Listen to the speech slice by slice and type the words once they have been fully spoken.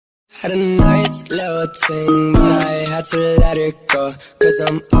Had a nice little thing, but I had to let it go. Cause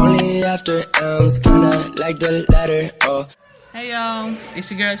I'm only after M's, kinda like the letter O. Hey y'all, it's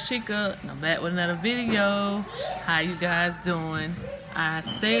your girl Shekia, and I'm back with another video. How you guys doing? I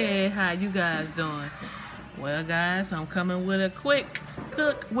said, how you guys doing? Well guys, I'm coming with a quick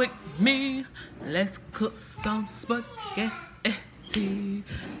cook with me. Let's cook some spaghetti.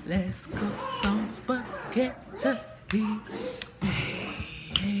 Let's cook some spaghetti. Hey.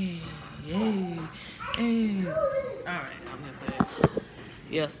 Alright, I'm gonna say it.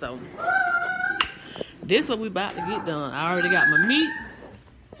 Yeah, so this what we about to get done. I already got my meat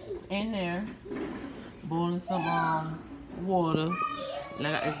in there, boiling some water. And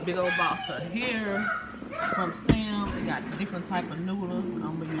I got this big old box of here from Sam. They got different type of noodles.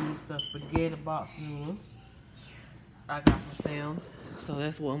 I'm gonna use the spaghetti box noodles I got from Sam's. So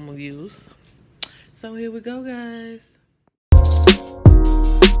that's what I'm gonna use. So here we go, guys.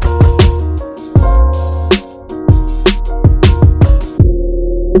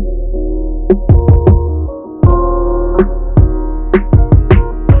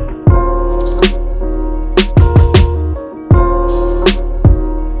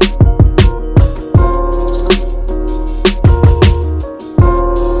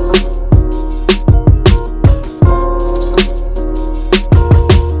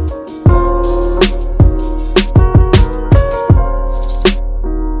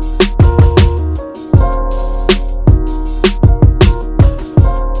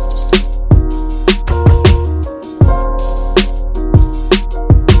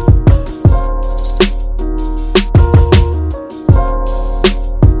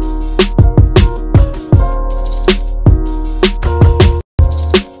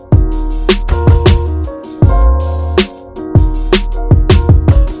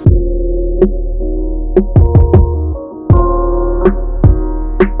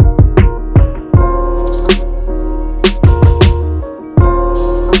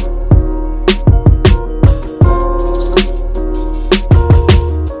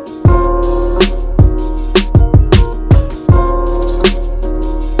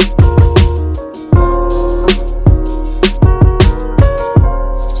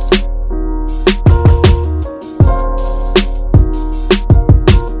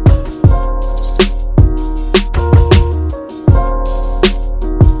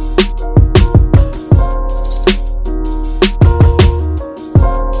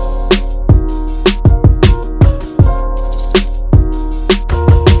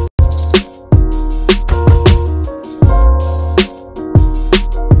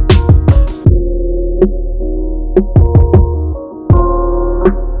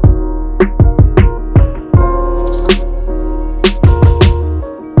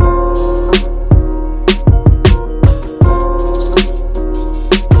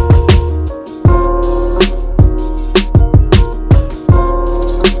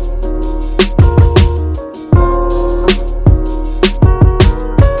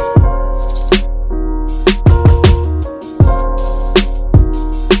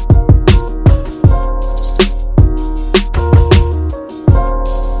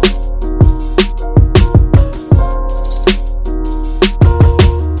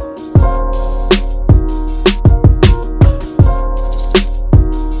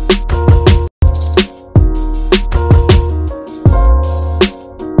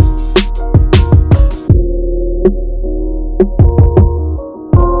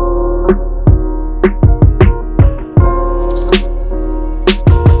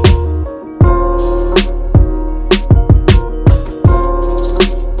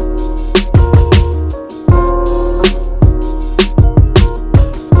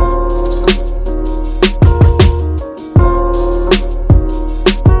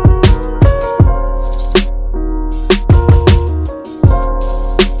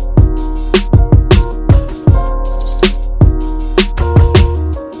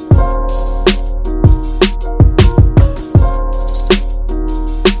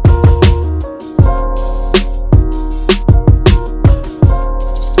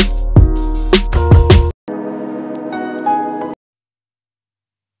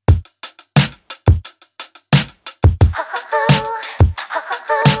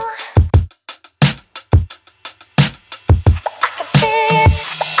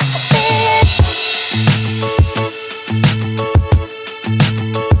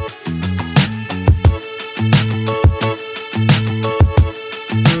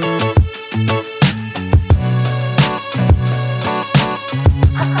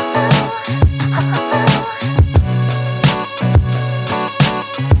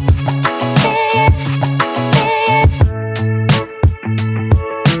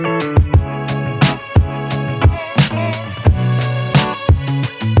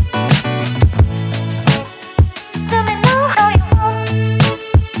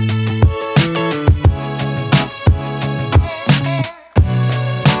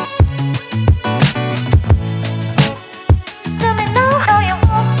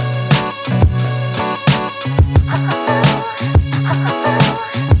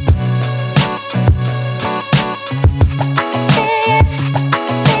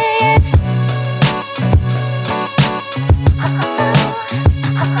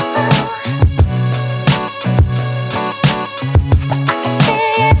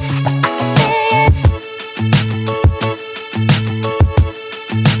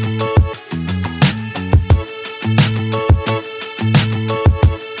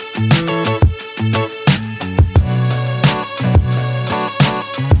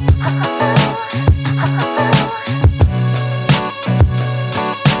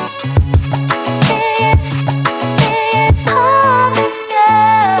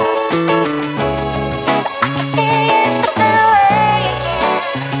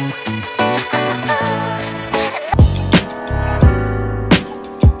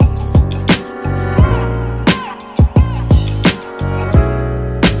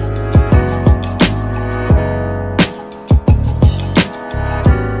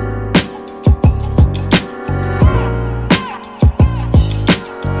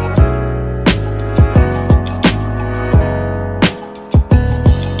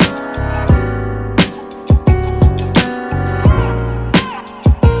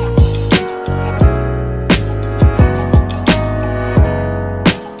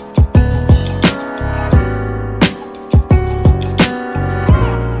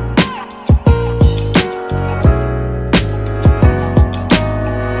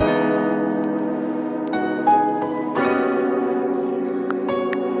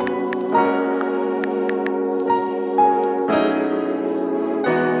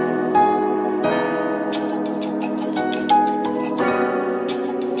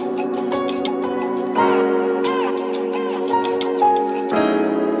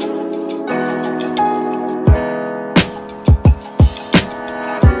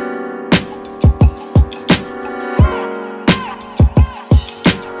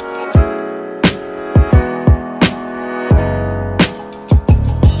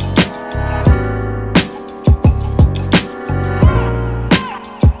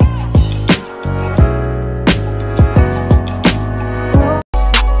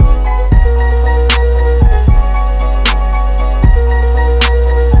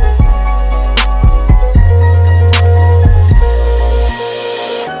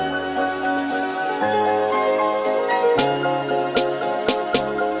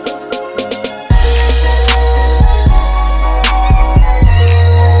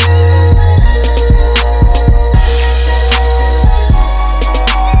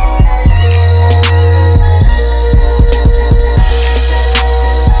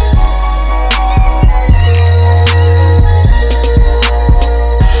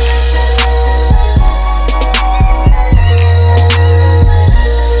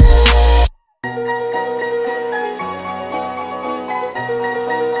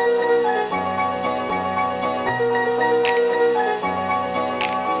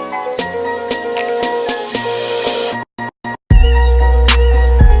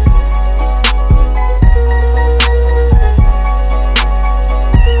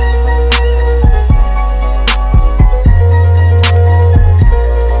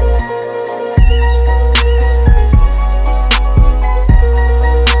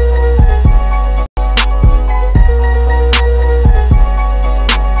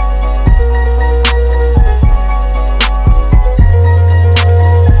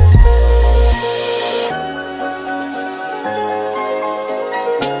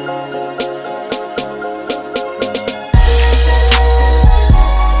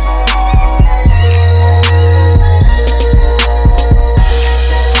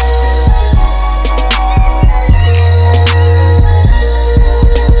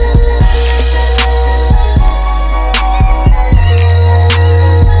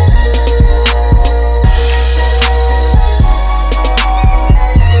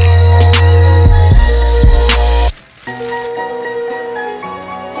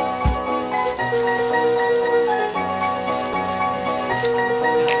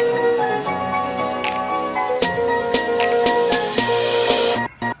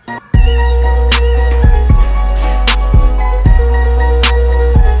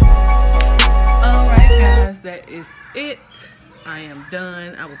 I am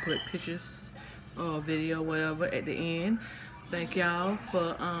done. I will put pictures or video, whatever, at the end. Thank y'all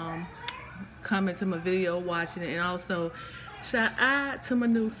for coming to my video, watching it, and also shout out to my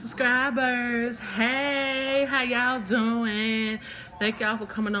new subscribers. Hey, how y'all doing? Thank y'all for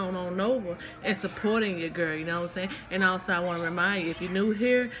coming on over and supporting your girl, you know what I'm saying? And also I want to remind you, if you're new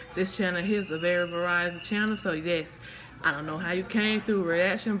here, this channel here is a very variety channel. So yes, I don't know how you came through,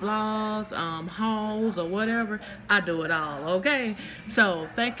 reaction vlogs, hauls, or whatever. I do it all, okay? So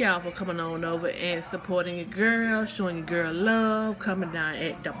thank y'all for coming on over and supporting your girl, showing your girl love, coming down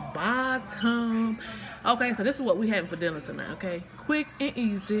at the bottom. Okay, so this is what we having for dinner tonight, okay? Quick and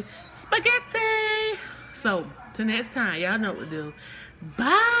easy spaghetti. So till next time, y'all know what to do.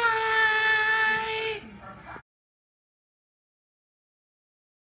 Bye.